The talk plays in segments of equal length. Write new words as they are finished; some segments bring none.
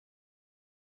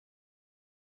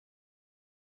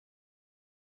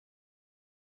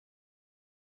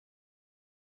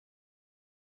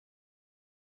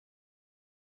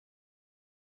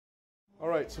All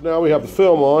right, so now we have the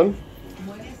film on.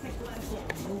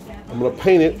 I'm gonna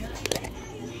paint it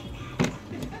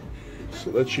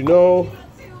so that you know.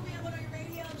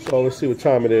 So let's see what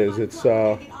time it is. It's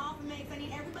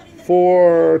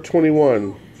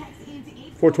 4:21.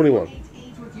 4:21.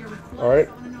 All right.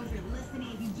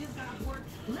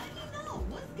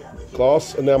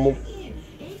 Gloss enamel.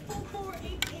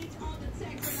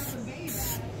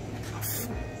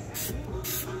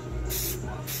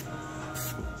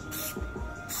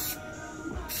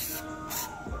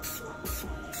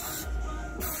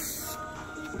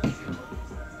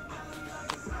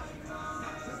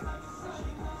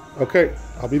 Okay,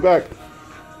 I'll be back.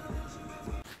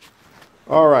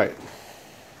 All right.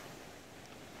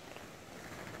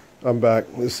 I'm back.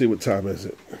 Let's see what time is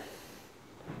it.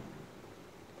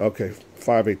 Okay,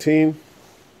 5:18.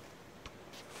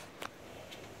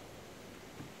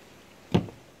 I'm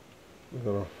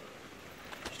gonna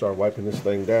start wiping this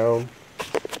thing down.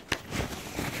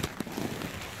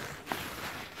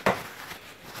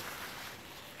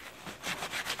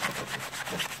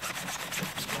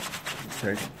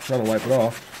 Okay, trying to wipe it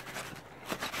off.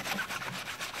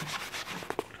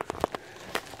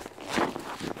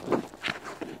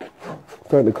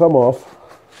 Trying to come off.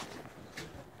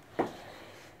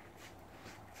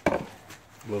 A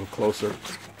little closer.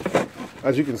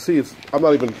 As you can see, I'm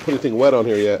not even putting anything wet on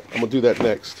here yet. I'm gonna do that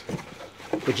next.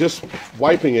 But just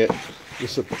wiping it,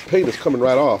 the paint is coming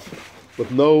right off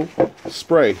with no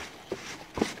spray.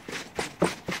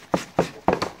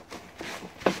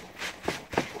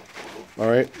 All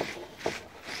right.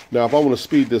 Now, if I want to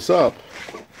speed this up,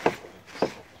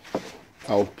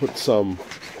 I'll put some.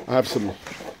 I have some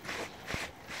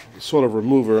sort of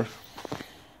remover,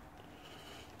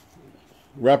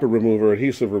 rapid remover,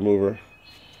 adhesive remover.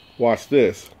 Watch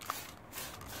this.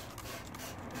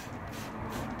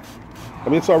 I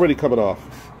mean, it's already coming off.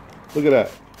 Look at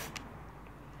that.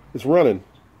 It's running.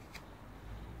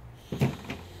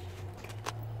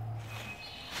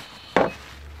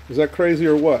 Is that crazy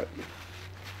or what?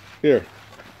 Here.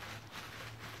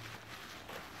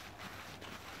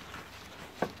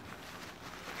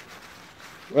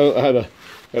 I had a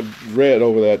red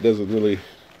over that. Doesn't really,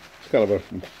 it's kind of a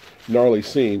gnarly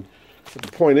scene. But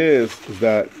the point is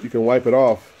that you can wipe it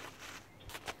off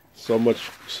so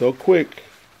quick.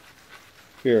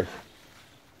 Here.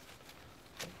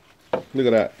 Look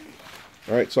at that.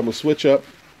 All right, so I'm gonna switch up.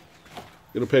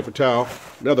 Get a paper towel,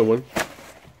 another one.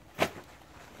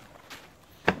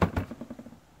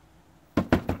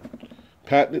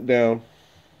 Patting it down.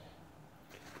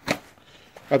 I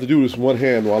have to do this with one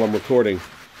hand while I'm recording.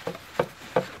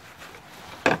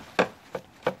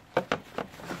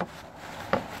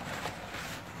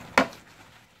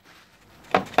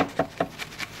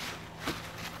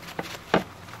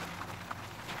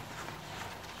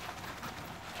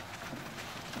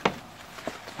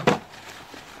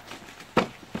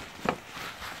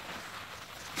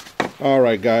 All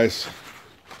right, guys.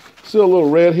 Still a little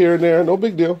red here and there. No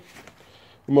big deal.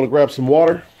 I'm going to grab some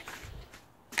water.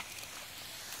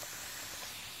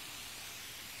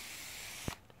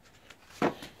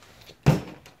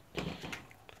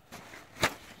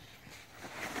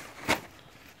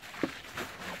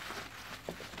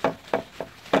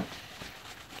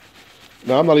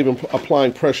 Now, I'm not even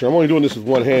applying pressure. I'm only doing this with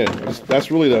one hand.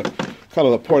 That's really the kind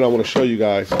of the point I want to show you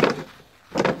guys.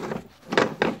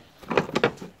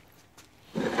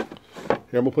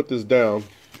 Here, I'm going to put this down,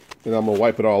 and I'm going to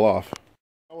wipe it all off.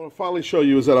 What I want to finally show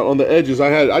you is that on the edges,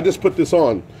 I just put this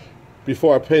on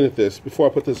before I painted this, before I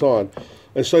put this on.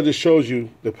 And so it just shows you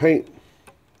the paint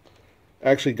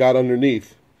actually got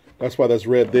underneath. That's why that's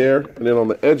red there. And then on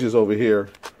the edges over here,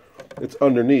 it's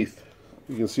underneath.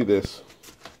 You can see this.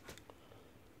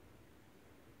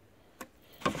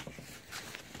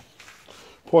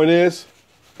 Point is,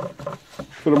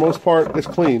 for the most part, it's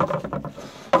clean.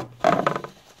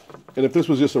 And if this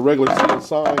was just a regular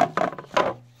sign,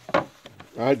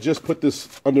 I just put this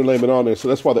underlayment on there, so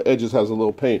that's why the edges has a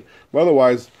little paint. But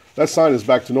otherwise, that sign is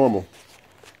back to normal.